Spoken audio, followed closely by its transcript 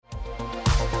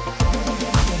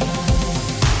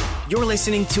You're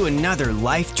listening to another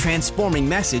life-transforming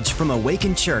message from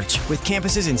Awaken Church with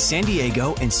campuses in San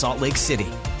Diego and Salt Lake City.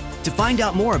 To find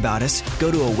out more about us,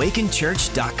 go to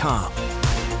awakenchurch.com.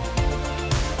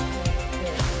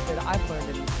 That I've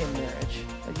learned in marriage.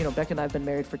 You know, Bekah and I have been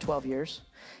married for 12 years,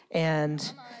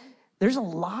 and there's a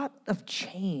lot of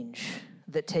change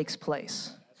that takes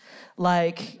place.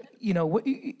 Like, you know,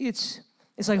 it's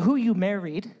like who you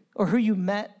married or who you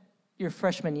met your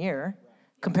freshman year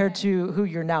compared to who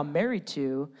you're now married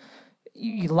to.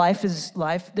 Life is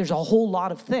life. There's a whole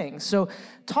lot of things. So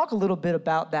talk a little bit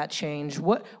about that change.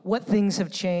 What things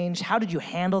have changed? How did you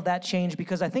handle that change?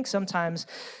 Because I think sometimes,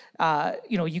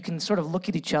 you can sort of look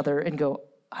at each other and go,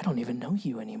 I don't even know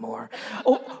you anymore.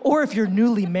 Or if you're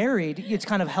newly married, it's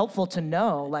kind of helpful to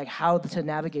know like how to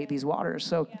navigate these waters.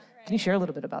 So can you share a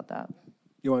little bit about that?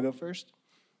 You want to go first?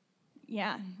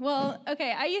 Yeah. Well,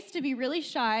 okay, I used to be really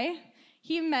shy.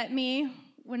 He met me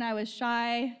when I was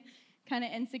shy, kind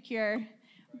of insecure.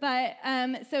 But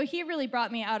so he really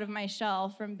brought me out of my shell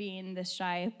from being this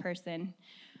shy person.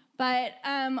 But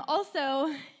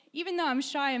also, even though I'm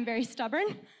shy, I'm very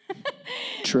stubborn.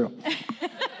 True.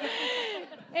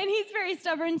 And he's very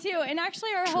stubborn too. And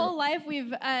actually our whole life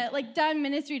we've done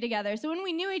ministry together. So when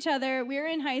we knew each other, we were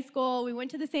in high school, we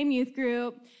went to the same youth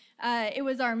group. It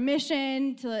was our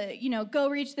mission to, go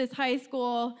reach this high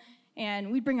school,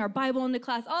 and we'd bring our Bible into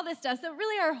class, all this stuff. So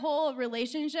really our whole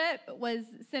relationship was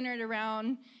centered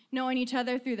around knowing each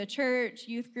other through the church,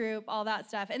 youth group, all that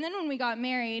stuff. And then when we got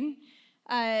married,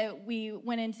 we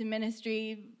went into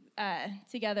ministry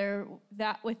together.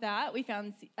 We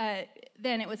found,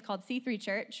 then it was called C3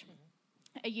 Church,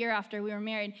 a year after we were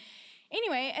married.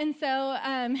 Anyway, and so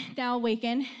now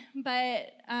Awaken,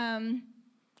 but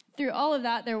through all of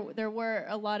that, there were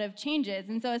a lot of changes.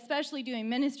 And so especially doing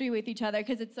ministry with each other,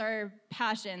 because it's our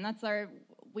passion.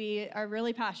 We are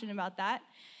really passionate about that.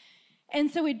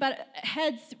 And so we'd butt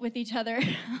heads with each other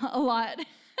a lot.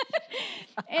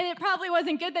 And it probably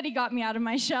wasn't good that he got me out of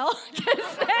my shell,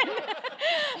 because then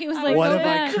he was like, what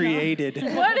have I created?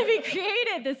 What have he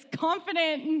created? This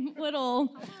confident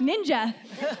little ninja.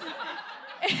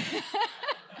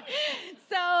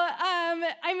 So,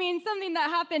 something that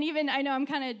happened, even I know I'm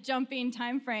kind of jumping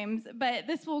time frames, but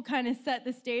this will kind of set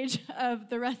the stage of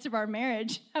the rest of our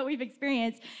marriage, how we've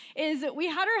experienced, is we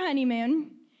had our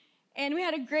honeymoon, and we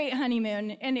had a great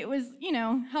honeymoon, and it was,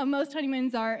 how most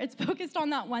honeymoons are. It's focused on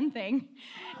that one thing.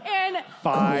 And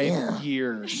 5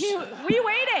 years. We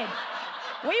waited.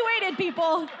 We waited,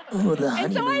 people.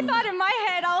 And so I thought in my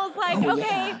head, I was like,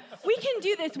 okay, we can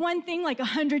do this one thing like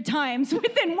 100 times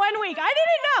within 1 week. I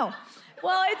didn't know.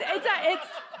 Well,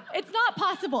 it's not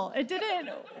possible. It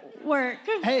didn't work.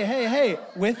 Hey.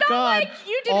 With Not God, like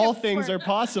you didn't all things work. are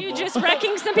possible. You're just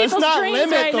wrecking some people's Let's not dreams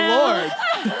limit right the now. Lord.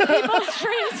 People's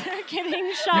dreams are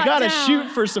getting shot You gotta down.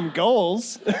 shoot for some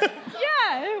goals.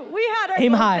 Yeah, we had our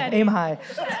Aim goal high, setting. aim high.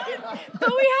 But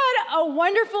we had a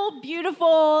wonderful,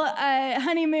 beautiful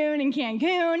honeymoon in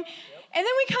Cancun. And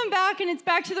then we come back, and it's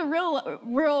back to the real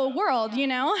world,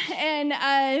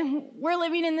 And we're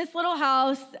living in this little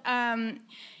house. And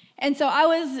so I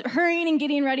was hurrying and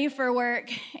getting ready for work.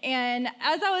 And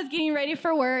as I was getting ready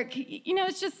for work,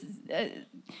 it's just...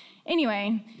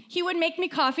 anyway, he would make me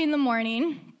coffee in the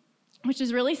morning, which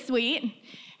is really sweet.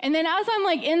 And then as I'm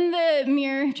in the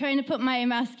mirror trying to put my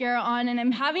mascara on, and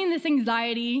I'm having this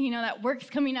anxiety, that work's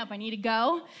coming up, I need to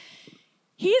go.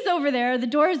 He's over there, the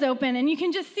door's open, and you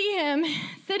can just see him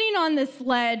sitting on this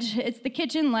ledge. It's the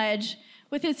kitchen ledge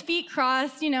with his feet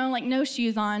crossed, like no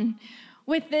shoes on,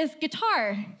 with this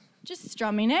guitar, just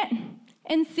strumming it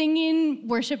and singing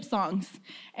worship songs.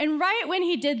 And right when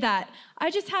he did that,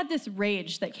 I just had this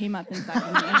rage that came up inside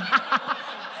of me.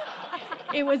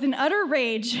 It was an utter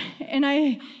rage, and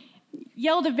I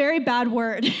yelled a very bad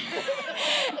word.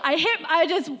 I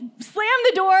just slammed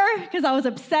the door because I was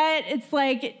upset. It's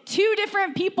like two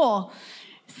different people.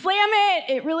 Slam it.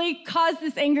 It really caused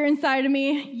this anger inside of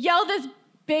me. Yelled this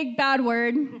big bad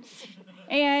word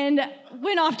and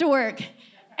went off to work.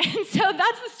 And so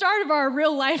that's the start of our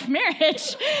real life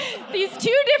marriage. These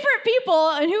two different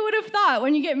people, and who would have thought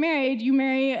when you get married, you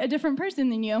marry a different person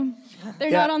than you.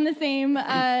 They're not on the same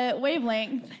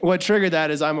wavelength. What triggered that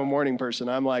is I'm a morning person.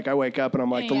 I wake up and I'm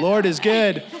like, the Lord is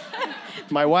good.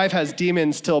 My wife has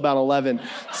demons till about 11.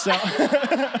 So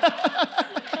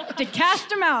To cast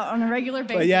them out on a regular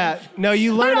basis. But yeah, no,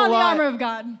 you learn a lot. Put on the armor of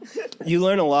God. You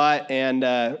learn a lot, and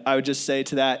I would just say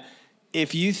to that,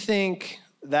 if you think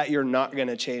that you're not going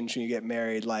to change when you get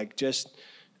married, just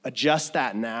adjust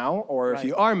that now. Or if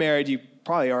you are married, you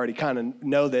probably already kind of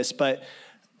know this, but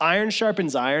iron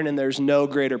sharpens iron, and there's no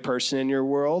greater person in your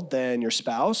world than your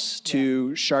spouse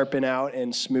to sharpen out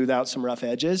and smooth out some rough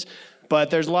edges. But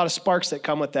there's a lot of sparks that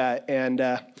come with that. And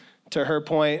to her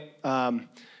point,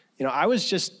 I was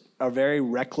just a very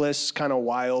reckless, kind of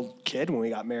wild kid when we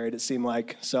got married, it seemed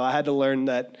like. So I had to learn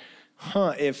that,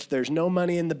 if there's no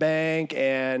money in the bank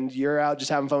and you're out just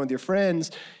having fun with your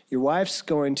friends, your wife's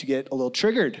going to get a little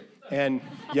triggered and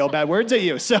yell bad words at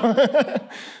you.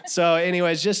 So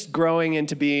anyways, just growing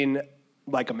into being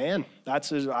like a man.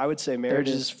 That's, I would say, marriage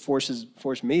has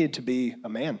forced me to be a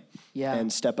man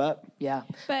and step up. Yeah.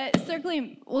 But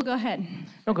we'll go ahead.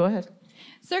 No, go ahead.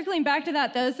 Circling back to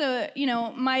that, though, so,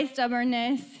 my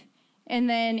stubbornness, and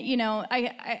then,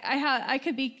 I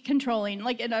could be controlling.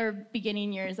 Like, in our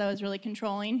beginning years, I was really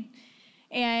controlling.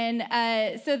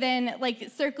 And so then,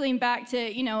 circling back to,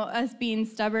 us being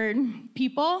stubborn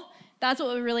people, that's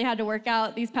what we really had to work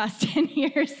out these past 10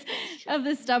 years of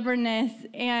the stubbornness.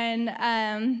 And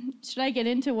should I get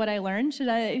into what I learned? Should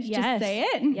I just say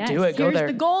it? Yes. Do it. Go there.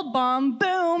 Here's the gold bomb.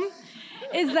 Boom.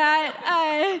 Is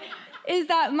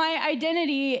that my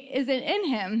identity isn't in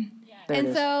him.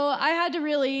 And so I had to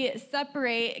really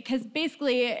separate, because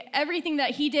basically everything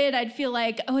that he did, I'd feel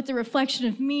like, it's a reflection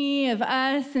of me, of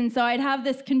us. And so I'd have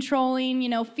this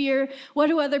controlling, fear, what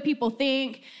do other people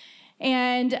think?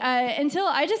 And until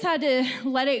I just had to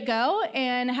let it go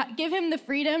and give him the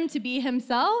freedom to be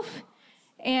himself,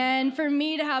 and for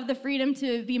me to have the freedom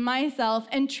to be myself,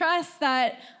 and trust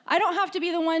that I don't have to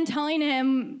be the one telling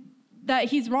him that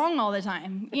he's wrong all the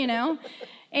time,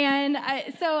 And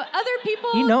so other people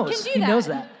can do that. He knows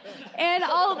that. And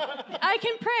I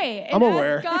can pray and I'm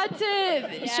aware. ask God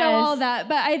to show all that.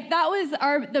 But that was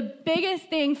the biggest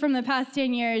thing from the past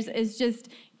 10 years, is just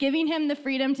giving him the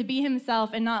freedom to be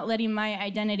himself and not letting my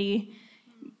identity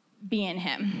be in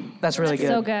him. That's really good.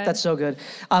 So good. That's so good.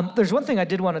 There's one thing I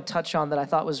did want to touch on that I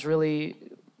thought was really,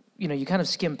 you kind of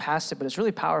skimmed past it, but it's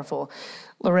really powerful.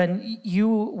 Loren, you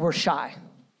were shy.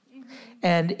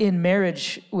 And in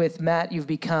marriage with Matt, you've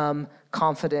become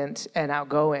confident and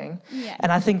outgoing. Yes.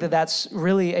 And I think that that's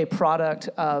really a product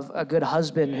of a good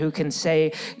husband who can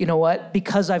say, you know what,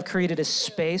 because I've created a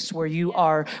space where you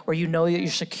are, where you know that you're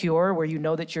secure, where you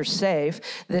know that you're safe,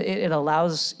 that it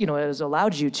allows, it has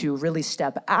allowed you to really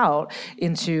step out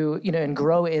into, and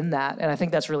grow in that. And I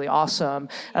think that's really awesome.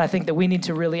 And I think that we need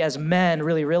to really, as men,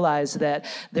 really realize that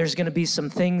there's going to be some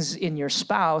things in your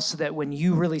spouse that when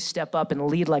you really step up and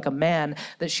lead like a man,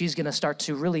 that she's going to start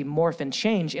to really morph and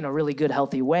change in a really good,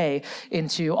 healthy way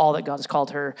into all that God has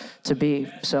called her to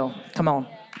be. So come on.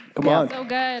 Come on. So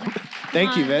good.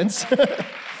 Thank you, Vince.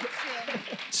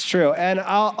 It's true. And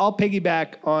I'll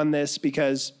piggyback on this,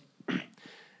 because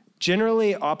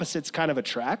generally opposites kind of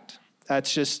attract.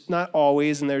 That's just not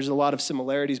always, and there's a lot of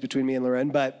similarities between me and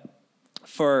Loren, but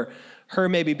for her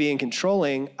maybe being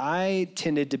controlling, I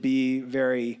tended to be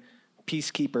very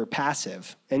peacekeeper,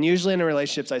 passive. And usually in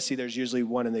relationships, I see there's usually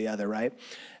one and the other, right?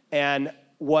 And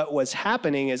what was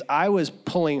happening is I was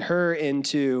pulling her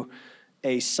into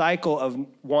a cycle of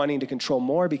wanting to control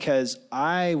more, because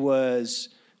I was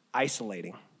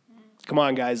isolating. Come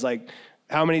on, guys. Like,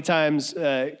 how many times,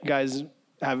 guys,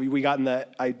 have we gotten the,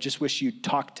 I just wish you'd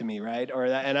talk to me, right? Or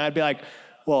that, and I'd be like,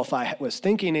 well, if I was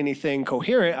thinking anything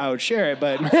coherent, I would share it.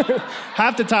 But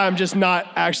half the time, just not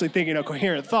actually thinking a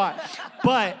coherent thought.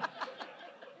 But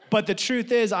the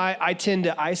truth is, I tend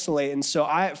to isolate. And so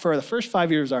for the first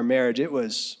 5 years of our marriage, it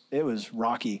was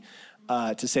rocky,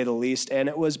 to say the least. And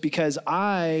it was because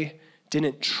I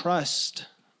didn't trust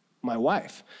my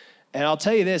wife. And I'll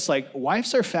tell you this, like,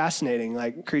 wives are fascinating,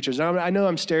 like, creatures. I know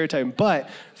I'm stereotyping, but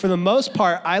for the most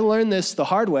part, I learned this the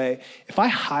hard way. If I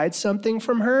hide something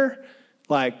from her,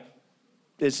 like,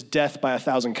 it's death by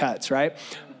 1,000 cuts, right?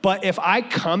 But if I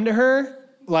come to her,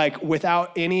 like,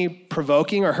 without any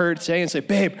provoking or her saying, and say,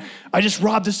 babe, I just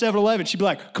robbed the 7-Eleven. She'd be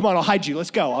like, come on, I'll hide you.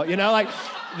 Let's go. Like,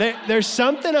 there's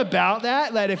something about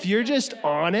that if you're just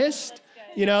honest,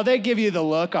 they give you the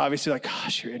look, obviously, like,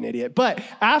 gosh, you're an idiot. But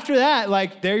after that,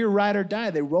 like, they're your ride or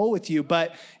die. They roll with you.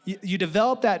 But you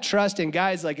develop that trust. And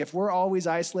guys, like, if we're always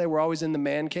isolated, we're always in the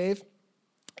man cave,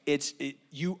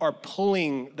 you are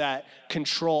pulling that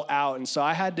control out. And so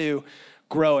I had to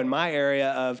grow in my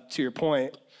area of, to your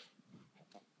point,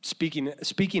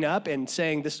 speaking up and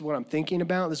saying, this is what I'm thinking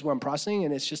about, this is what I'm processing,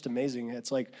 and it's just amazing.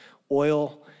 It's like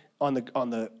oil on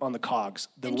the cogs.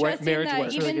 The and trusting marriage that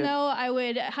works. even though I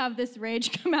would have this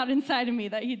rage come out inside of me,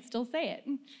 that he'd still say it.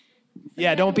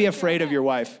 Yeah, don't be afraid of your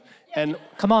wife. And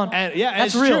come on. And yeah,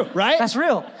 that's it's real, true, right? That's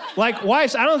real. Like,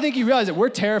 wives, I don't think you realize that we're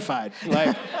terrified.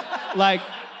 Like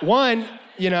one,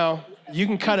 you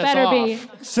can cut us off. Better be.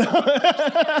 So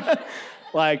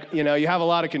Like, you have a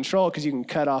lot of control because you can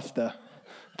cut off the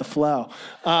flow.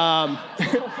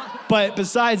 But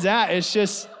besides that, it's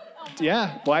just,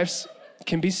 wives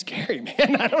can be scary,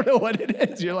 man. I don't know what it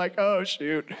is. You're like, oh,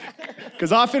 shoot.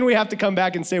 Because often we have to come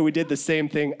back and say we did the same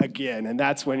thing again. And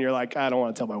that's when you're like, I don't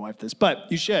want to tell my wife this.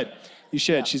 But you should. You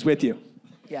should. Yeah. She's with you.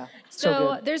 Yeah.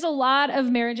 So there's a lot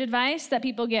of marriage advice that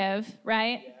people give,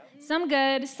 right? Yeah. Some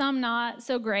good, some not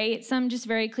so great, some just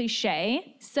very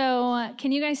cliche. So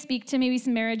can you guys speak to maybe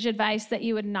some marriage advice that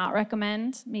you would not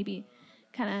recommend? Maybe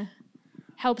kind of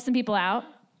help some people out?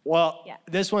 Well,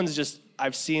 This one's just,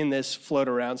 I've seen this float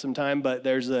around sometime, but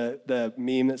there's the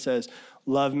meme that says,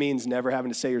 love means never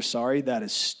having to say you're sorry. That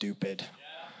is stupid.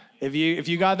 If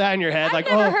you got that in your head, I've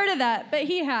never heard of that, but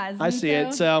he has. I see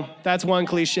it. So that's one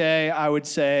cliche. I would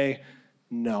say,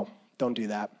 no, don't do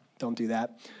that. Don't do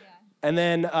that. Yeah. And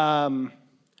then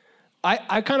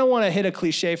I kind of want to hit a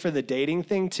cliche for the dating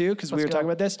thing too, because we were talking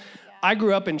about this. I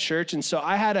grew up in church, and so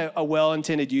I had a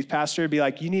well-intended youth pastor be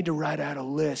like, you need to write out a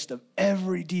list of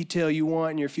every detail you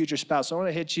want in your future spouse. So I want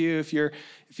to hit you if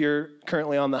you're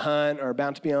currently on the hunt or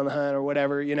about to be on the hunt or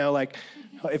whatever, like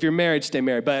if you're married, stay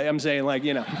married. But I'm saying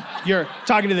you're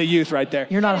talking to the youth right there.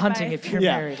 You're not hunting if you're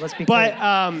married. Let's be clear.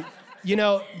 But,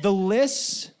 the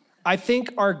lists I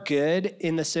think are good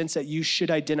in the sense that you should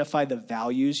identify the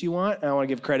values you want. And I want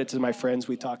to give credit to my friends.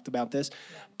 We talked about this.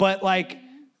 But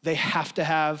they have to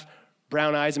have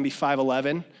brown eyes and be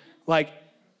 5'11".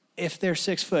 If they're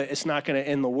 6 foot, it's not going to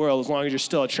end the world as long as you're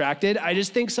still attracted. I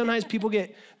just think sometimes people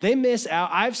they miss out.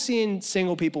 I've seen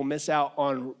single people miss out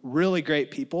on really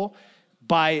great people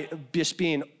by just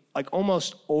being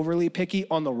almost overly picky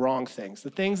on the wrong things. The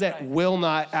things that will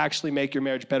not actually make your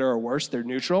marriage better or worse, they're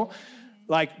neutral.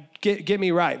 Get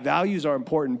me right. Values are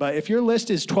important, but if your list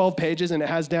is 12 pages and it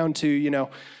has down to,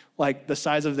 the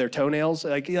size of their toenails,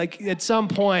 at some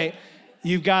point,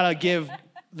 you've got to give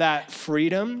that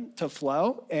freedom to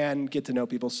flow and get to know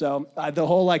people. So the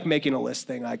whole making a list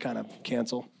thing, I kind of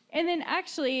cancel. And then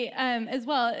actually, as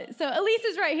well, so Elise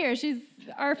is right here. She's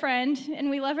our friend, and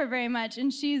we love her very much,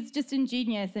 and she's just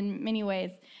ingenious in many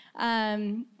ways.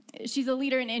 She's a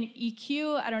leader in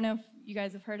EQ. I don't know if you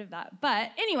guys have heard of that.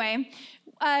 But anyway,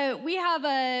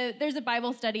 there's a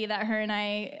Bible study that her and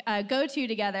I go to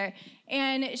together.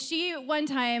 And she one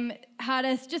time had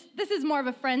us this is more of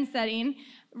a friend setting,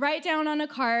 write down on a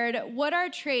card, what are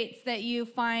traits that you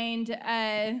find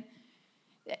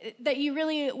that you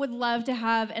really would love to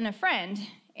have in a friend?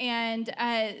 And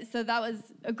so that was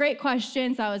a great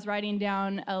question. So I was writing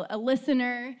down a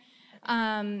listener.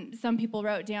 Some people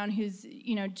wrote down who's,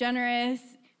 generous,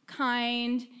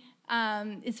 kind,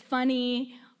 is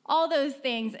funny, all those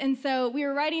things. And so we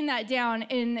were writing that down.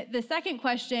 And the second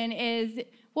question is,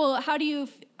 well, how do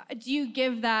you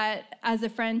give that as a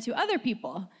friend to other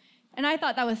people? And I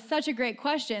thought that was such a great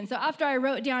question. So after I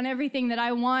wrote down everything that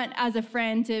I want as a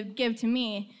friend to give to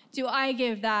me, do I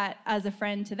give that as a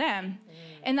friend to them?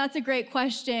 And that's a great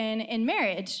question in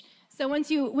marriage. So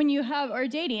when you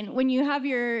have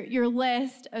your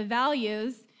list of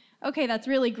values, okay, that's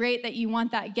really great that you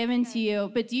want that given to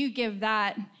you, but do you give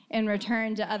that in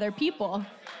return to other people?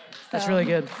 That's really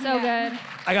good. So good.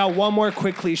 I got one more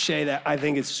quick cliche that I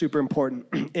think is super important.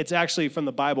 It's actually from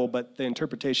the Bible, but the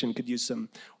interpretation could use some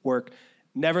work.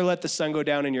 Never let the sun go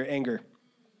down in your anger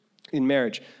in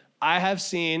marriage. I have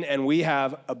seen, and we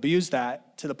have abused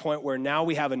that to the point where now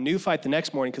we have a new fight the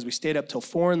next morning because we stayed up till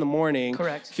 4 a.m.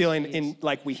 Correct. Feeling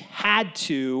like we had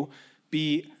to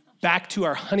be back to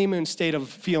our honeymoon state of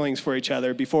feelings for each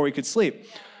other before we could sleep.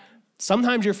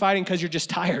 Sometimes you're fighting because you're just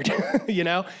tired,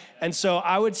 And so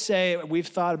I would say we've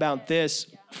thought about this.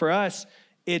 For us,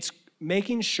 it's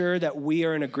making sure that we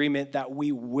are in agreement that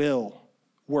we will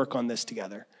work on this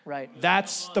together. Right.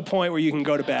 That's the point where you can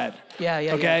go to bed. Yeah.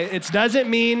 Okay? It doesn't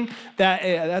mean that,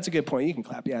 that's a good point. You can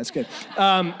clap. Yeah, it's good.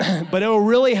 But it'll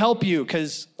really help you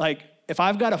because, if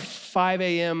I've got a 5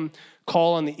 a.m.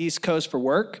 call on the East Coast for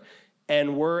work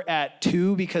and we're at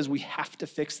 2 because we have to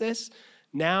fix this,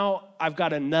 now I've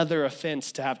got another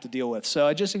offense to have to deal with. So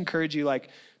I just encourage you,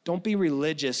 don't be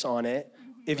religious on it.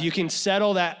 If you can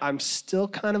settle that, I'm still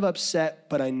kind of upset,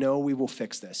 but I know we will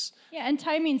fix this. Yeah, and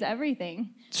timing's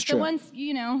everything. It's true. So once,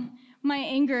 my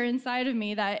anger inside of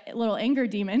me, that little anger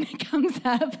demon comes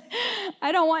up,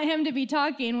 I don't want him to be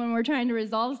talking when we're trying to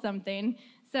resolve something.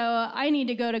 So I need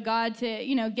to go to God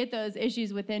to, get those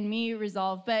issues within me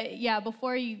resolved. But yeah,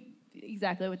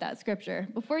 exactly with that scripture.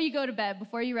 Before you go to bed,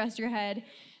 before you rest your head,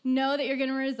 know that you're going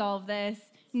to resolve this.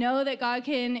 Know that God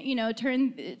can,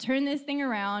 turn this thing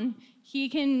around.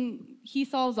 He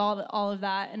solves all of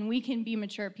that, and we can be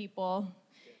mature people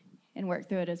work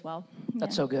through it as well.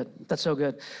 That's so good. That's so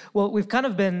good. Well, we've kind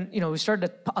of been, we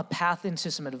started a path into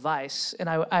some advice, and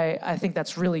I think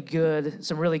that's really good,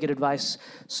 some really good advice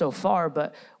so far.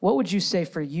 But what would you say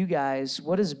for you guys,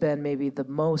 what has been maybe the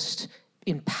most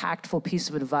impactful piece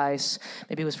of advice?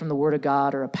 Maybe it was from the Word of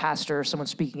God or a pastor or someone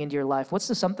speaking into your life.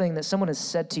 What's something that someone has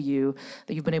said to you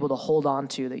that you've been able to hold on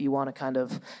to that you want to kind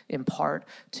of impart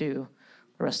to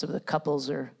the rest of the couples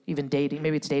or even dating?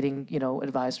 Maybe it's dating,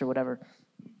 advice or whatever.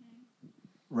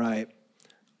 Right.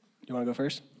 You want to go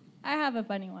first? I have a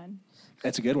funny one.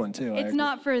 It's a good one, too. It's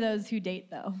not for those who date,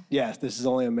 though. Yes, this is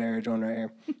only a marriage one right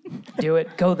here. Do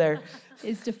it. Go there.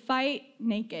 Is to fight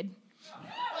naked.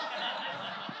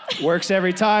 Works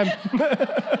every time. It's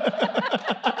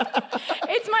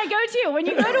my go-to. When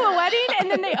you go to a wedding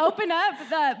and then they open up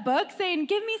the book saying,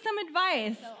 give me some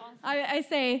advice. So awesome. I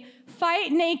say,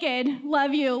 fight naked,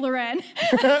 love you, Loren.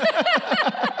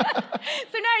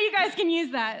 So now you guys can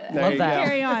use that. Love that.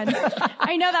 Carry on.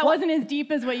 I know that wasn't as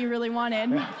deep as what you really wanted.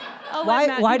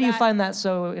 Why do you find that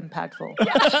so impactful?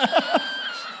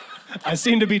 I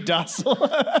seem to be docile. All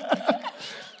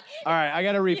right, I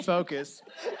got to refocus.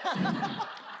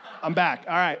 I'm back.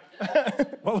 All right.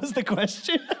 What was the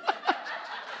question?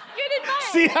 Good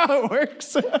advice. See how it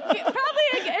works? Probably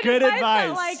a good advice.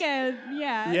 Not like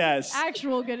yes.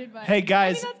 Actual good advice. Hey,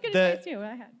 guys. That's good advice too.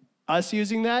 I had. Us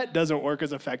using that doesn't work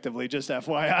as effectively, just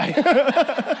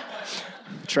FYI.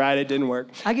 Tried it, didn't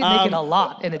work. I get naked a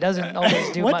lot, and it doesn't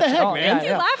always do what much the heck, at all. man?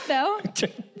 You laugh, though.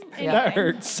 That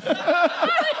hurts.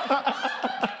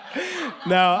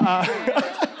 No,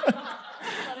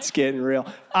 it's getting real.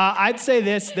 I'd say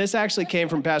this actually came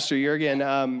from Pastor Jurgen.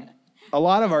 A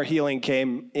lot of our healing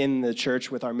came in the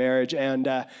church with our marriage, and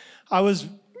I was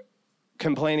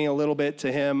complaining a little bit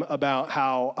to him about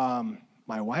how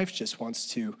my wife just wants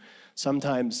to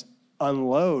sometimes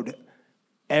unload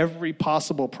every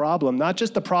possible problem, not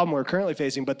just the problem we're currently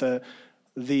facing, but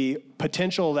the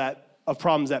potential of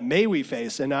problems that we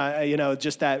face. And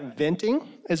just that venting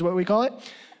is what we call it.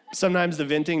 Sometimes the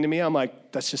venting to me, I'm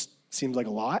like, that just seems like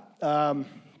a lot.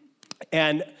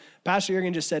 And Pastor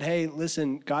Jurgen just said, hey,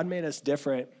 listen, God made us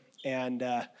different. And,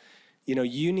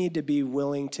 you need to be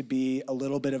willing to be a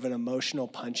little bit of an emotional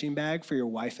punching bag for your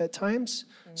wife at times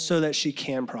so that she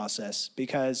can process,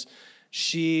 because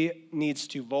she needs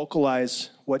to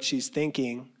vocalize what she's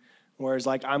thinking, whereas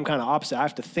I'm kind of opposite. I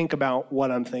have to think about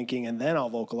what I'm thinking and then I'll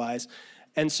vocalize.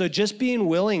 And so just being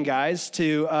willing, guys,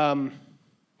 to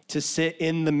sit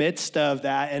in the midst of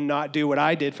that and not do what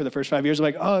I did for the first 5 years. I'm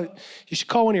like, oh, you should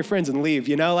call one of your friends and leave.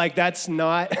 That's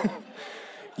not...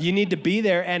 You need to be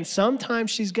there, and sometimes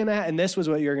she's gonna, and this was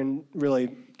what Jurgen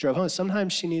really drove home,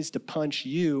 sometimes she needs to punch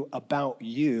you about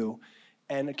you,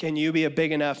 and can you be a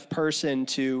big enough person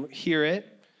to hear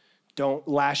it, don't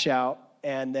lash out,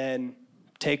 and then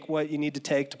take what you need to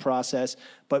take to process,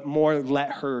 but more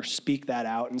let her speak that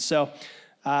out. And so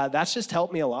that's just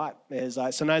helped me a lot.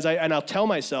 Sometimes I'll tell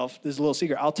myself, this is a little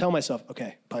secret, I'll tell myself,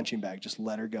 okay, punching bag, just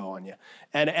let her go on you.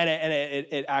 And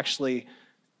it actually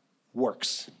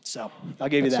works. So I'll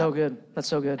give you that. That's so good. That's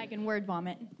so good. I can word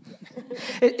vomit.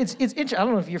 It's interesting. I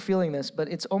don't know if you're feeling this, but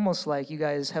it's almost like you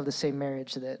guys have the same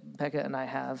marriage that Bekah and I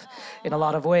have in a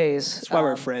lot of ways. That's why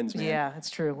we're friends, man. Yeah, it's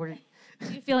true.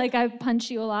 Do you feel like I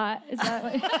punch you a lot? Is that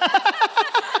what?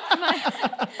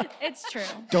 It's true.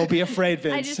 Don't be afraid,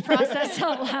 Vince. I just process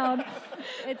out loud.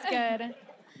 It's good.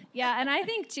 Yeah, and I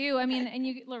think too, and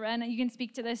you, Loren, you can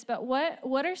speak to this, but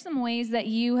what are some ways that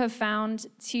you have found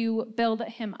to build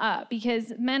him up?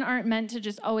 Because men aren't meant to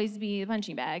just always be a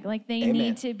punching bag. They Amen.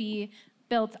 need to be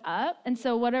built up. And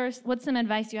so what's some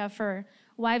advice you have for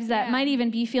wives that might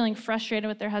even be feeling frustrated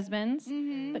with their husbands?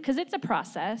 Mm-hmm. Because it's a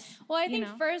process. Well, I think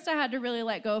first I had to really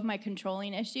let go of my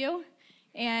controlling issue.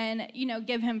 And,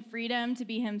 give him freedom to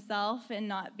be himself and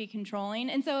not be controlling.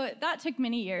 And so that took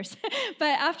many years.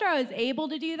 But after I was able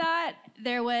to do that,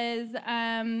 there was,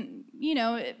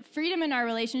 freedom in our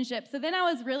relationship. So then I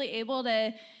was really able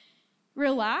to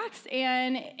relax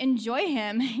and enjoy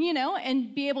him,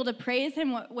 and be able to praise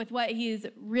him with what he's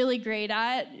really great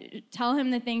at, tell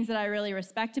him the things that I really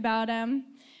respect about him,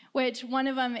 which one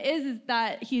of them is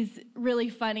that he's really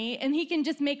funny and he can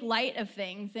just make light of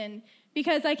things. And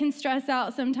because I can stress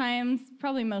out sometimes,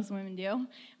 probably most women do,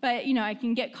 but I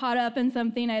can get caught up in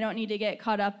something I don't need to get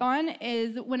caught up on,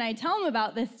 is when I tell him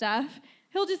about this stuff,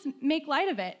 he'll just make light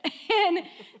of it. And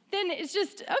then it's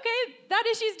just, okay, that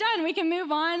issue's done. We can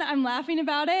move on. I'm laughing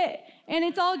about it, and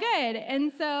it's all good.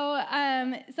 And so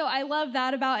I love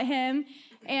that about him.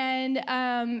 And,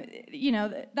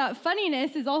 that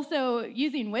funniness is also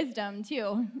using wisdom,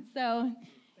 too. So,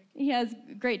 he has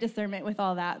great discernment with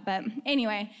all that. But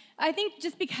anyway, I think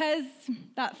just because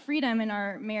that freedom in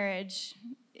our marriage,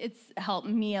 it's helped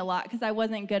me a lot because I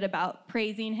wasn't good about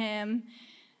praising him,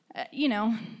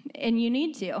 and you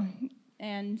need to.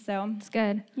 And so it's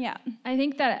good. Yeah. I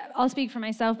think that I'll speak for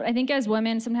myself, but I think as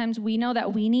women, sometimes we know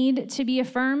that we need to be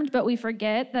affirmed, but we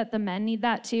forget that the men need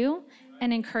that too,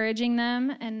 and encouraging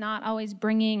them and not always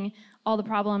bringing all the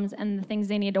problems and the things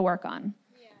they need to work on.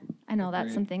 I know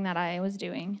that's something that I was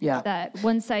doing. Yeah. That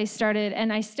once I started,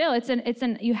 and I still,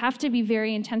 you have to be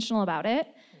very intentional about it,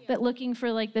 but looking for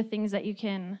like the things that you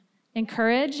can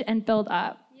encourage and build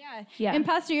up. Yeah. And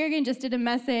Pastor Jurgen just did a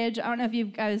message, I don't know if you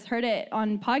guys heard it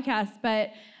on podcasts,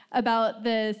 but about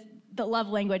the love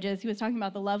languages. He was talking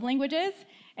about the love languages,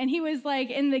 and he was like,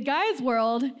 in the guy's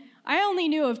world, I only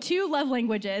knew of 2 love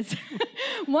languages.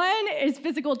 One is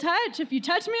physical touch. If you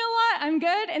touch me a lot, I'm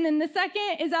good. And then the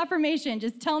second is affirmation.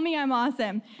 Just tell me I'm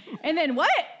awesome. And then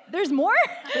what? There's more?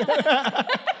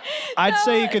 I'd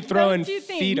say you could throw in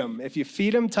feed him. If you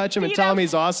feed him, touch him, and tell him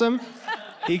he's awesome,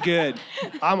 he good.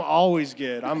 I'm always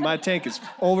good. My tank is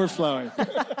overflowing.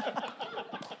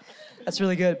 That's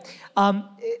really good.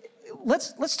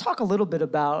 Let's talk a little bit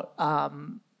about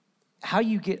how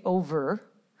you get over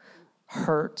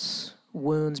hurts,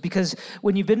 wounds, because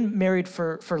when you've been married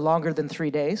for longer than 3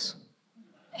 days,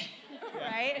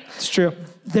 Right? It's true.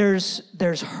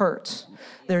 there's hurts.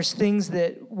 There's things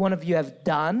that one of you have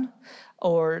done,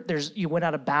 or you went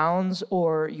out of bounds,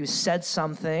 or you said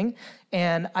something,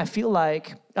 and I feel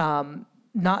like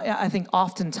I think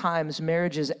oftentimes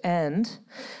marriages end,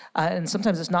 and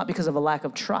sometimes it's not because of a lack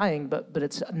of trying, but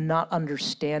it's not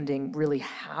understanding really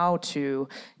how to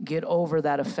get over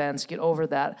that offense, get over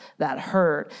that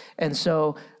hurt. And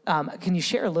so, can you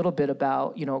share a little bit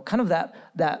about kind of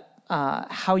that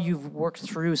how you've worked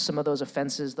through some of those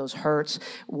offenses, those hurts,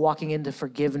 walking into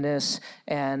forgiveness,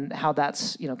 and how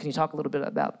that's can you talk a little bit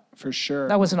about? For sure.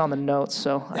 That wasn't on the notes,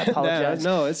 so I apologize.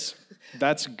 No,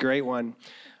 that's a great one.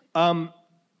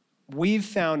 We've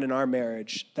found in our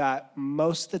marriage that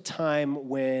most of the time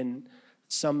when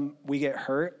we get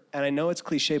hurt, and I know it's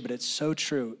cliche, but it's so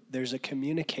true, there's a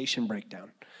communication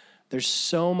breakdown. There's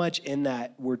so much in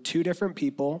that. We're 2 different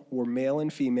people. We're male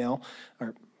and female,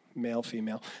 or male,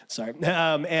 female, sorry.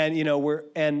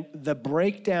 And the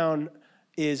breakdown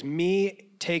is me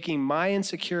taking my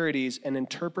insecurities and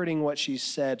interpreting what she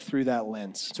said through that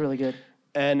lens. It's really good.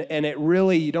 And it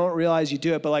really, you don't realize you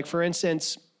do it, but like for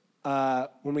instance,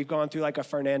 when we've gone through like a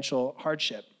financial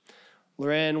hardship,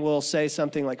 Lorraine will say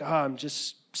something like, I'm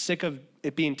just sick of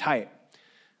it being tight.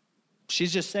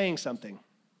 She's just saying something.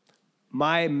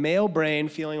 My male brain,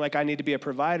 feeling like I need to be a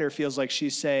provider, feels like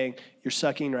she's saying, you're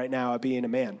sucking right now at being a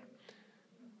man.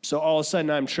 So all of a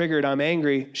sudden I'm triggered, I'm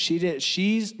angry.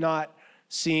 She's not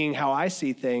seeing how I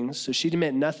see things, so she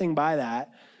meant nothing by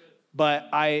that, but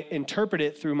I interpret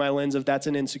it through my lens of that's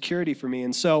an insecurity for me.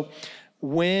 And so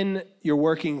when you're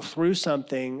working through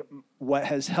something, what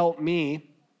has helped me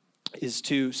is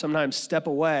to sometimes step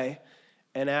away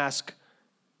and ask,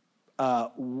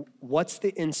 what's the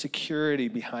insecurity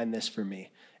behind this for me?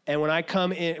 And when I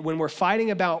come in, when we're fighting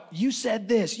about, you said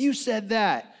this, you said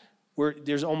that,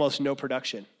 there's almost no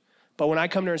production. But when I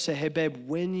come to her and say, hey, babe,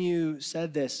 when you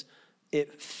said this,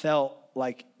 it felt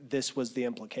like this was the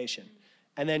implication.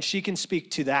 And then she can speak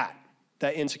to that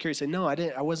insecurity, say, no,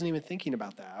 I wasn't even thinking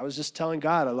about that. I was just telling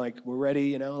God, we're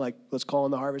ready, let's call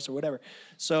in the harvest or whatever.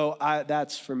 So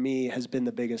that's, for me, has been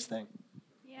the biggest thing.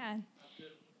 Yeah.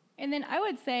 And then I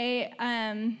would say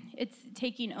it's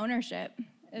taking ownership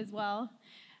as well.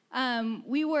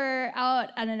 We were out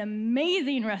at an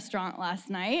amazing restaurant last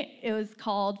night. It was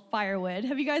called Firewood.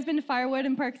 Have you guys been to Firewood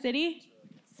in Park City?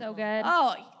 So good.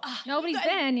 Oh, Nobody's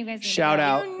been. You guys need Shout to go.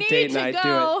 out, you need date to night,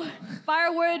 go. do it.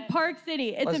 Firewood, Park City.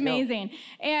 It's Let's go. amazing.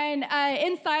 And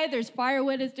inside there's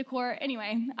firewood as decor.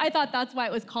 Anyway, I thought that's why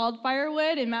it was called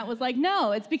Firewood, and Matt was like,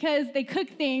 no, it's because they cook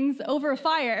things over a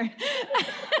fire.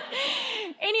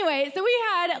 Anyway, so we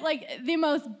had the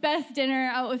most best dinner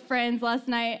out with friends last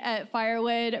night at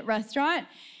Firewood restaurant,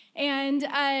 and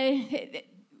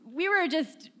we were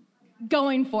just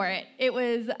going for it. It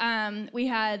was, we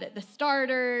had the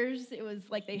starters. It was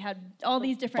like they had all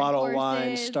these different Bottle courses. of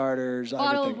wine, starters,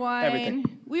 Bottle everything. of wine.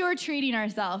 Everything. We were treating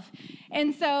ourselves.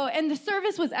 And the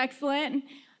service was excellent.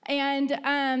 And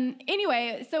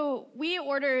anyway, so we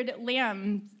ordered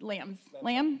lamb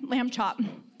chop.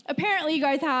 apparently you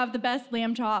guys have the best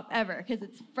lamb chop ever because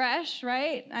it's fresh,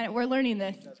 right? We're learning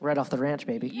this. Right off the ranch,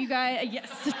 baby. You guys, yes,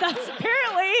 that's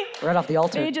apparently. Right off the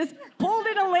altar. They just pulled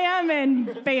in a lamb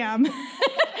and bam.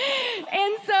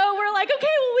 And so we're like, okay,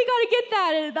 well, we got to get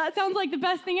that. And that sounds like the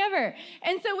best thing ever.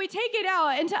 And so we take it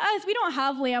out, and to us, we don't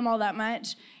have lamb all that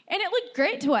much. And it looked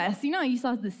great to us. You know, you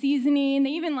saw the seasoning,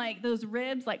 they even like those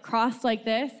ribs like crossed like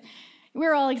this. We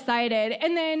were all excited.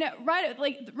 And then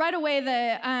right away,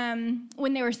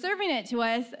 when they were serving it to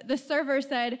us, the server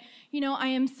said, you know, I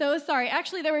am so sorry.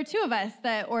 Actually, there were two of us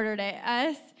that ordered it,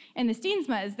 us and the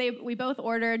Steensmas. We both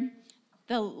ordered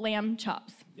the lamb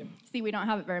chops. Yep. See, we don't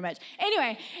have it very much.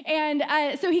 Anyway, and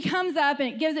so he comes up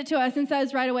and gives it to us and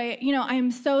says right away, you know, I am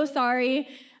so sorry.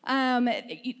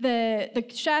 The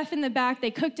chef in the back,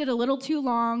 they cooked it a little too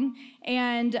long,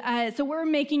 and so we're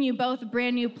making you both a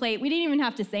brand new plate. We didn't even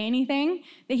have to say anything.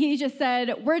 He just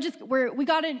said, we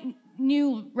got a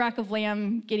new rack of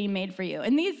lamb getting made for you.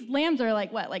 And these lambs are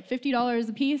like, what, like $50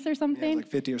 a piece or something? Yeah, like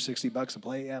 50 or 60 bucks a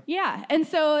plate, yeah. Yeah, and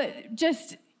so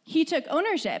he took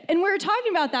ownership. And we were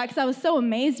talking about that because I was so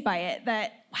amazed by it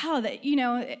that, wow, that, you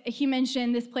know, he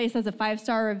mentioned this place has a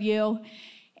 5-star review.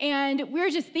 And we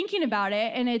were just thinking about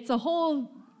it, and it's a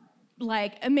whole,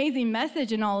 like, amazing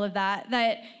message and all of that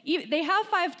they have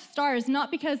 5 stars not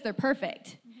because they're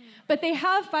perfect, but they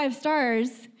have 5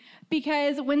 stars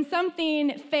because when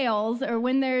something fails or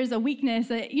when there's a weakness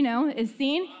that, you know, is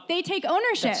seen, they take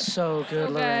ownership. That's so good,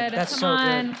 Lorraine. Good. That's Come so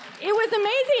on. good. It was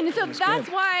amazing. So that's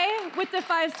good. why with the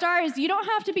 5 stars, you don't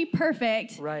have to be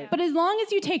perfect. Right. But as long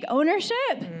as you take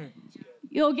ownership,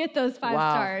 you'll get those 5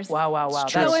 stars. Wow. It's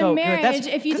That's So so in good. marriage,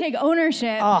 if you take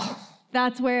ownership,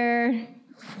 that's where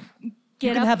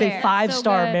You can have a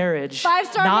 5-star marriage,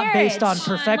 5-star not marriage. based on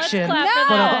perfection, Let's clap but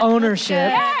for that. of ownership.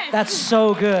 Yes. That's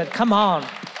so good. Come on.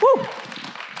 Woo.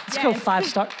 Let's go Yes.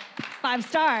 5-star.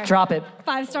 5-star. Drop it.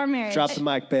 5-star marriage. Drop the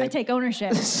mic, I babe. take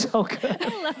ownership. So good.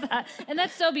 I love that. And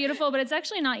that's so beautiful, but it's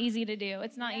actually not easy to do.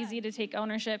 It's not easy to take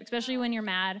ownership, especially when you're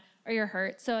mad or you're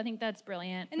hurt. So I think that's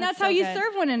brilliant. And that's how you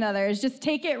serve one another, is just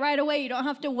take it right away. You don't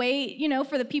have to wait, you know,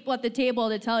 for the people at the table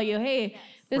to tell you, hey,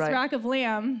 this Right. rack of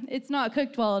lamb, it's not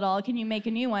cooked well at all. Can you make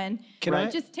a new one? Can I-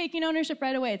 Just taking ownership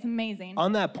right away. It's amazing.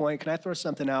 On that point, can I throw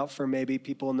something out for maybe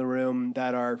people in the room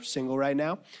that are single right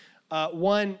now?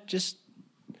 One, just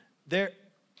the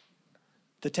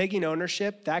taking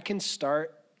ownership, that can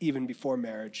start even before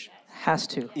marriage. Has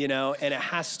to. You know, and it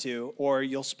has to, or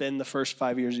you'll spend the first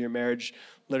 5 years of your marriage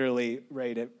literally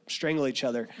ready to strangle each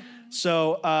other.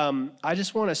 So I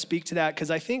just want to speak to that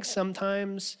because I think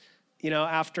sometimes, you know,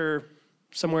 after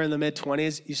somewhere in the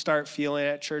mid-20s, you start feeling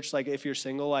at church like if you're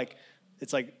single, like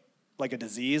it's like a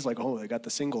disease, like, oh, I got the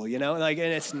single, you know, like,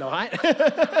 and it's not.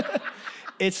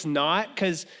 It's not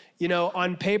because, you know,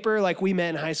 on paper, like we met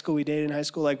in high school, we dated in high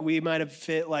school, like we might have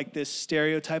fit like this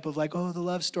stereotype of like, oh, the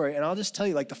love story. And I'll just tell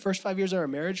you, like the first 5 years of our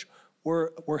marriage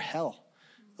were hell.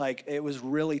 Like it was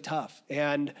really tough.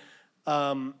 And,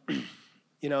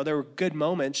 you know, there were good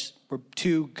moments, we're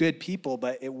two good people,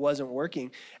 but it wasn't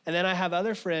working. And then I have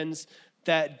other friends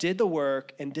that did the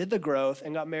work and did the growth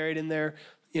and got married in their,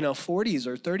 you know, 40s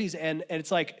or 30s. And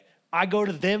it's like, I go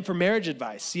to them for marriage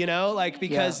advice, you know, like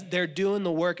because they're doing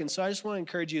the work. And so I just want to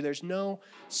encourage you, there's no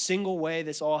single way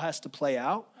this all has to play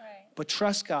out, but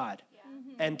trust God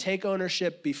and take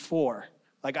ownership before.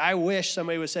 Like I wish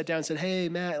somebody would sit down and said, hey,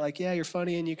 Matt, like, yeah, you're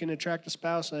funny and you can attract a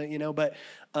spouse, you know, but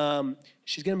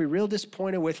she's going to be real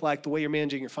disappointed with like the way you're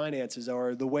managing your finances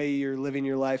or the way you're living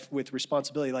your life with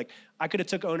responsibility. Like I could have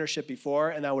took ownership before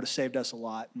and that would have saved us a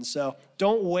lot. And so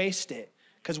don't waste it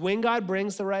because when God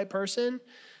brings the right person,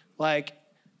 like,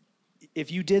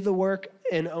 if you did the work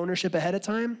and ownership ahead of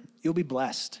time, you'll be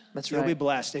blessed. You'll be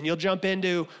blessed. And you'll jump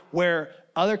into where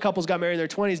other couples got married in their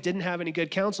 20s, didn't have any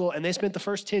good counsel, and they spent the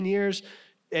first 10 years,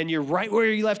 and you're right where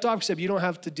you left off, except you don't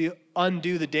have to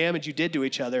undo the damage you did to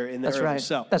each other in the early. Right.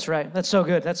 So. That's right. That's so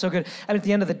good. That's so good. And at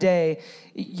the end of the day,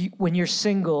 when you're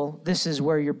single, this is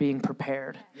where you're being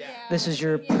prepared. Yeah. This is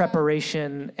your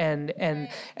preparation, and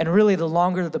really, the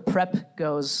longer the prep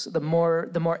goes, the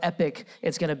more epic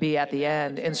it's going to be at the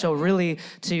end. And so, really,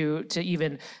 to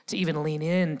even lean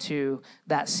into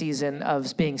that season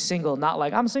of being single, not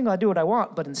like I'm single, I do what I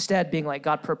want, but instead being like,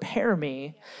 God, prepare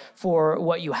me for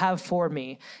what you have for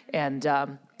me, and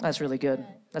that's really good.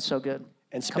 That's so good.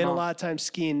 And spend a lot of time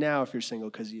skiing now if you're single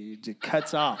because it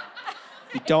cuts off.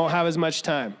 You don't have as much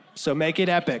time. So make it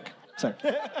epic. Sorry.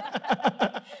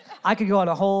 I could go on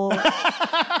a whole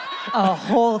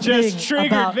Just thing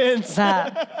triggered about Vince.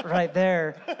 that right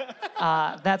there.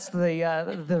 That's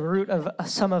the root of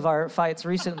some of our fights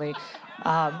recently.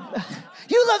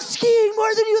 You love skiing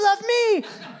more than you love me.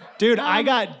 Dude, I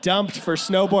got dumped for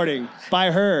snowboarding by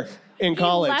her in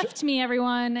college. He left me,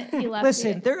 everyone. He left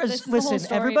Listen, me. listen,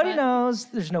 everybody knows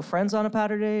there's no friends on a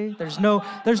powder day. There's no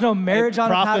marriage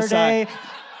on a powder day.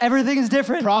 Everything is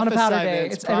different on a powder day.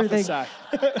 Vince, it's everything. Are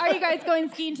you guys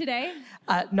going skiing today?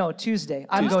 No, Tuesday.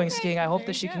 I'm going skiing. I hope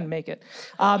that she can make it.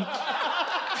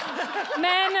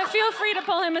 Men, feel free to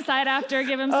pull him aside after,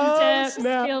 give him some tips.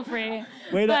 Snap. Feel free.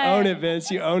 Way to own it, Vince.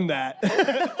 You own that.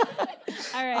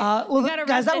 All right. Well, We gotta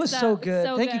guys, wrap that was this so up. good.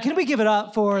 So Thank you. good. Can we give it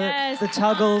up for Yes. the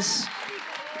Tuggles?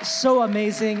 So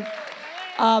amazing.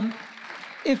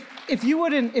 If you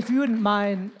wouldn't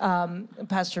mind,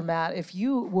 Pastor Matt, if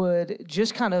you would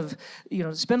just kind of,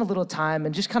 spend a little time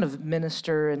and just kind of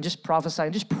minister and just prophesy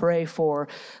and just pray for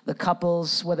the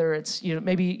couples, whether it's,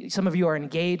 maybe some of you are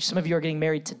engaged, some of you are getting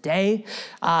married today,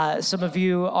 some of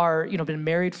you are, been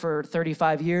married for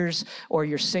 35 years, or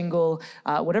you're single,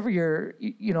 whatever we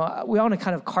want to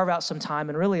kind of carve out some time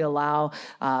and really allow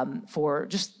for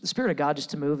just the Spirit of God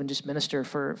just to move and just minister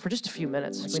for just a few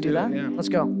minutes. Can we do that? Yeah. Let's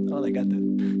go. Oh, they got the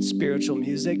spiritual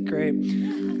music. Great.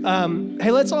 Hey,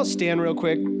 let's all stand real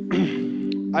quick.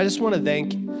 I just want to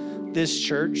thank this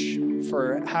church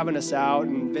for having us out,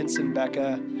 and Vince and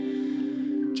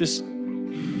Bekah. Just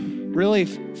really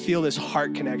feel this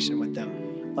heart connection with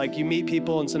them. Like, you meet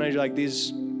people and sometimes you're like,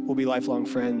 these will be lifelong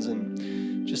friends,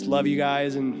 and just love you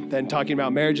guys. And then talking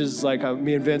about marriages is like,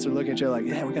 me and Vince are looking at each other like,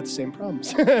 yeah, we got the same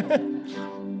problems.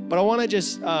 But I want to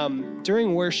just,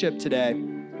 during worship today,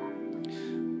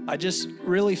 I just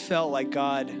really felt like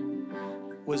God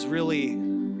was really,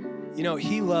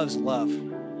 he loves love.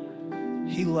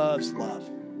 He loves love.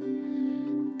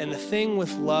 And the thing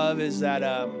with love is that,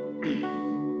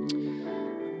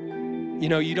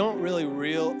 you don't really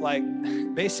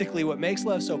basically what makes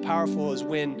love so powerful is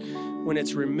when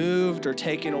it's removed or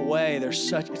taken away,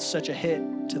 it's such a hit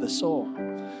to the soul.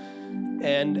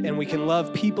 And we can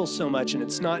love people so much, and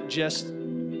it's not just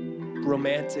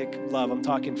romantic love. I'm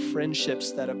talking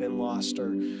friendships that have been lost,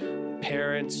 or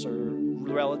parents or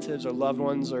relatives or loved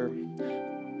ones, or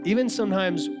even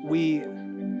sometimes we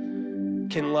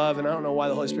can love, and I don't know why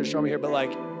the Holy Spirit's drawing me here, but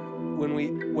like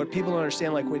what people don't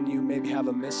understand, like when you maybe have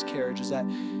a miscarriage, is that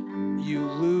you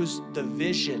lose the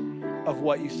vision of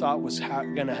what you thought was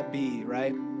gonna be,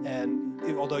 right? And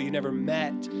although you never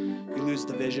met, you lose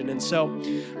the vision. And so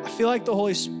I feel like the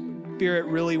Holy Spirit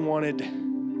really wanted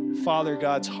Father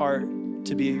God's heart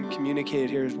to be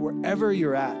communicated here is wherever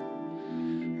you're at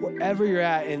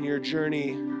in your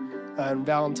journey on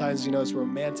Valentine's, it's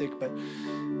romantic, but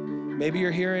maybe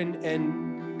you're here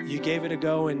and you gave it a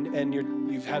go and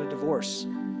you've had a divorce.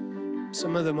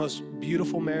 Some of the most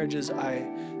beautiful marriages I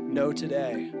know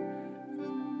today,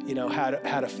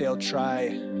 had a failed try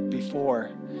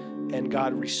before, and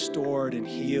God restored and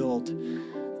healed.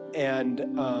 And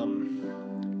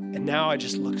now I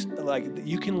just look like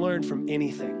you can learn from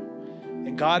anything.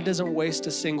 And God doesn't waste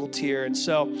a single tear. And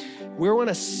so we want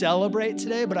to celebrate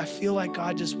today, but I feel like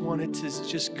God just wanted to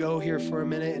just go here for a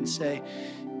minute and say,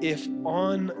 if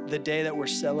on the day that we're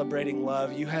celebrating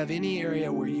love, you have any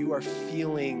area where you are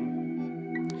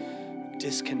feeling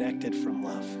disconnected from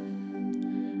love,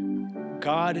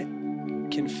 God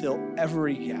can fill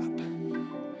every gap.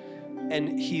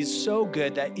 And he's so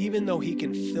good that even though he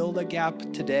can fill the gap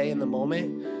today in the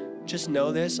moment, just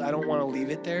know this, I don't want to leave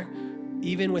it there.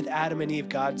 Even with Adam and Eve,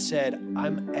 God said,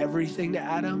 I'm everything to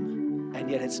Adam, and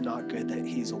yet it's not good that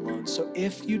he's alone. So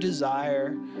if you're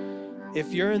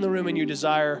in the room and you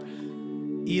desire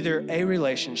either a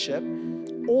relationship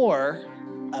or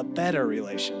a better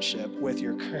relationship with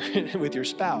your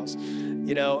spouse,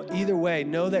 either way,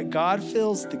 know that God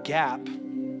fills the gap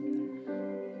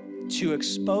to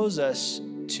expose us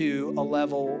to a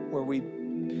level where we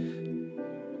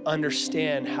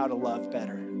understand how to love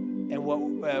better. And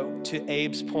what, to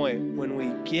Abe's point, when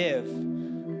we give,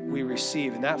 we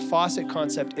receive. And that faucet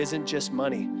concept isn't just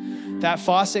money. That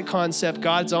faucet concept,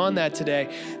 God's on that today,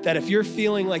 that if you're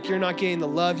feeling like you're not getting the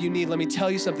love you need, let me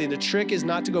tell you something. The trick is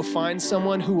not to go find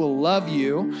someone who will love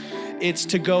you. It's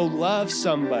to go love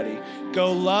somebody.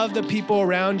 Go love the people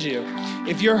around you.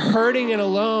 If you're hurting and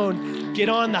alone, get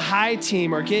on the high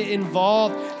team or get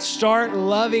involved. Start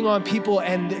loving on people,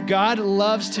 and God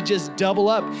loves to just double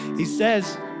up. He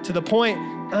says, to the point,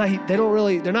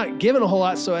 they're not giving a whole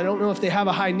lot, so I don't know if they have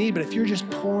a high need, but if you're just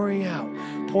pouring out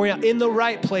in the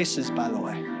right places, by the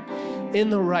way,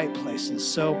 in the right places.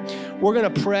 So we're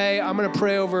going to pray. I'm going to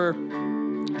pray over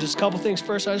just a couple things.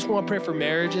 First, I just want to pray for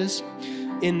marriages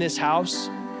in this house.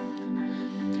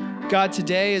 God,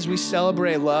 today as we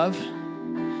celebrate love,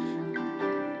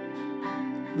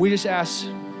 we just ask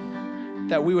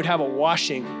that we would have a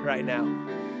washing right now.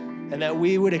 and that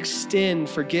we would extend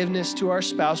forgiveness to our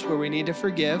spouse where we need to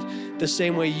forgive the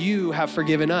same way you have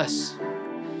forgiven us.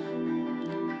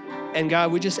 And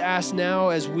God, we just ask now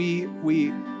as we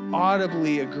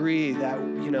audibly agree that,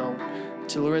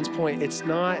 to Lauren's point, it's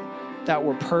not that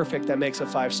we're perfect that makes a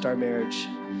 5-star marriage.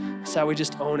 It's that we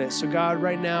just own it. So God,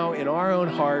 right now in our own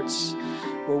hearts,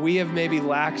 where we have maybe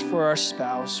lacked for our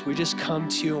spouse, we just come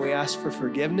to you and we ask for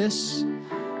forgiveness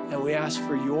and we ask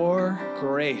for your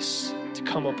grace to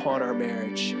come upon our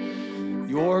marriage.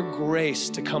 Your grace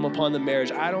to come upon the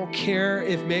marriage. I don't care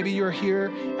if maybe you're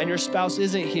here and your spouse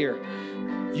isn't here.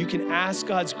 You can ask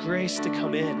God's grace to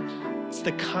come in. It's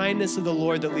the kindness of the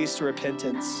Lord that leads to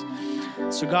repentance.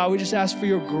 So God, we just ask for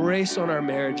your grace on our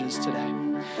marriages today.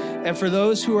 And for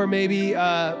those who are maybe,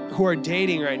 who are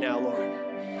dating right now, Lord,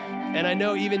 and I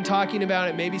know even talking about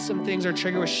it, maybe some things are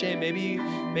triggered with shame.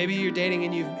 Maybe you're dating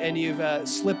and you've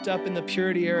slipped up in the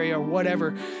purity area or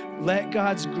whatever. Let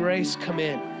God's grace come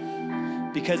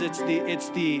in, because it's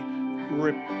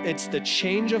the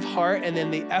change of heart and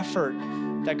then the effort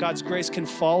that God's grace can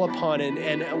fall upon.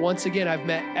 And once again, I've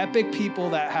met epic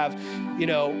people that have,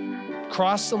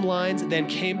 crossed some lines and then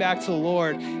came back to the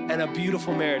Lord, and a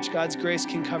beautiful marriage. God's grace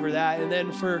can cover that. And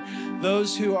then for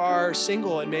those who are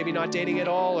single and maybe not dating at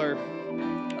all or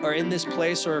are in this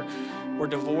place or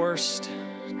divorced,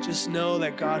 just know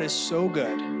that God is so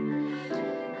good.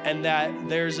 And that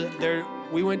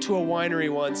we went to a winery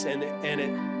once and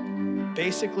it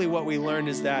basically what we learned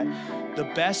is that the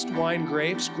best wine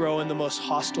grapes grow in the most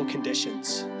hostile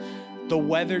conditions. The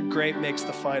weathered grape makes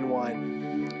the fine wine.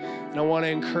 And I want to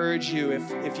encourage you,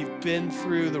 if you've been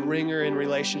through the ringer in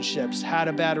relationships, had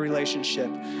a bad relationship,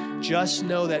 just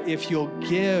know that if you'll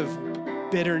give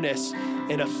bitterness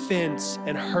and offense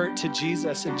and hurt to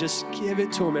Jesus and just give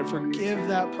it to him and forgive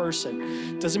that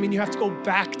person, doesn't mean you have to go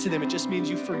back to them. It just means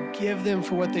you forgive them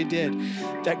for what they did.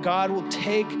 That God will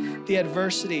take the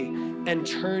adversity and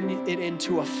turn it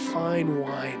into a fine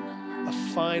wine, a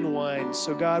fine wine.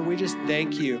 So God, we just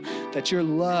thank you that your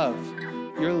love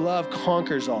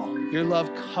conquers all. Your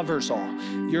love covers all.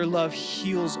 Your love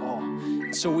heals all.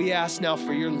 So we ask now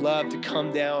for your love to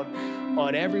come down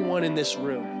on everyone in this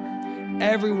room.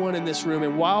 Everyone in this room.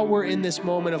 And while we're in this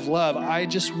moment of love, I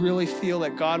just really feel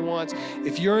that God wants,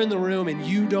 if you're in the room and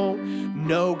you don't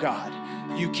know God,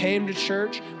 you came to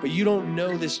church, but you don't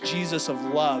know this Jesus of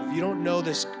love. You don't know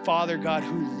this Father God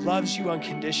who loves you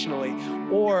unconditionally.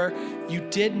 Or you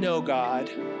did know God,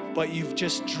 but you've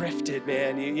just drifted,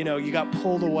 man. You got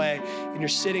pulled away and you're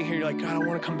sitting here, you're like, God, I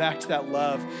want to come back to that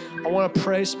love. I want to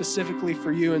pray specifically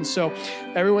for you. And so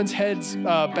everyone's heads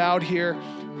bowed here,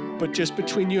 but just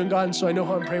between you and God. And so I know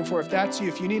who I'm praying for. If that's you,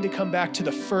 if you need to come back to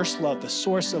the first love, the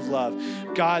source of love,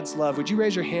 God's love, would you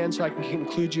raise your hand so I can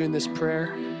include you in this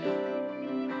prayer?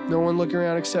 No one looking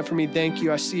around except for me. Thank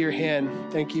you. I see your hand.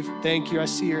 Thank you. Thank you. I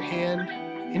see your hand.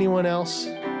 Anyone else?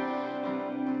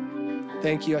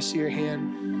 Thank you. I see your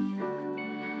hand.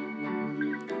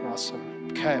 Awesome.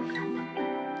 Okay.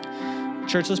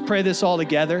 Church, let's pray this all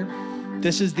together.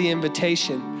 This is the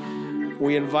invitation.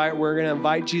 We're going to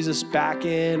invite Jesus back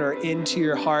in or into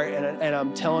your heart. And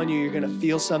I'm telling you, you're going to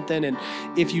feel something. And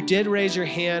if you did raise your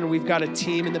hand, we've got a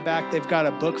team in the back. They've got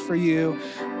a book for you,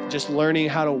 just learning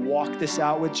how to walk this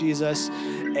out with Jesus.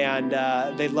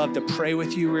 And they'd love to pray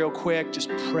with you real quick. Just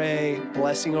pray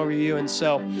blessing over you. And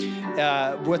so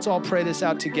let's all pray this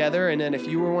out together. And then if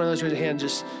you were one of those raise your hand,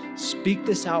 just speak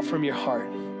this out from your heart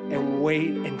and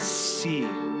wait and see.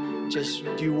 Just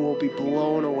you will be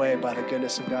blown away by the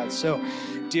goodness of God. So,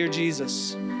 dear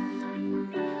Jesus,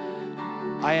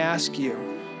 I ask you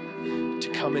to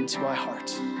come into my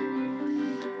heart.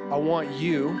 I want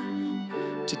you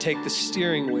to take the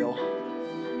steering wheel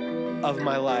of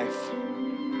my life.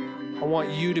 I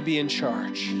want you to be in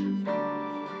charge.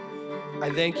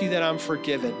 I thank you that I'm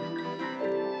forgiven,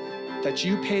 that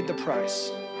you paid the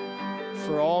price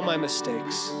for all my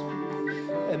mistakes,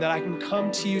 and that I can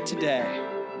come to you today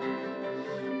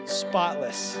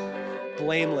spotless,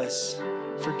 blameless,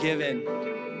 forgiven,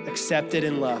 accepted,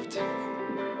 and loved.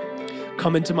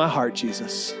 Come into my heart,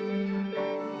 Jesus.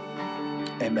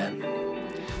 Amen.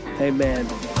 Amen.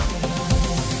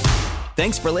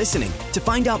 Thanks for listening. To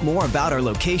find out more about our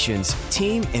locations,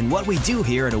 team, and what we do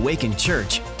here at Awaken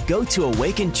Church, go to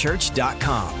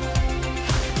awakenchurch.com.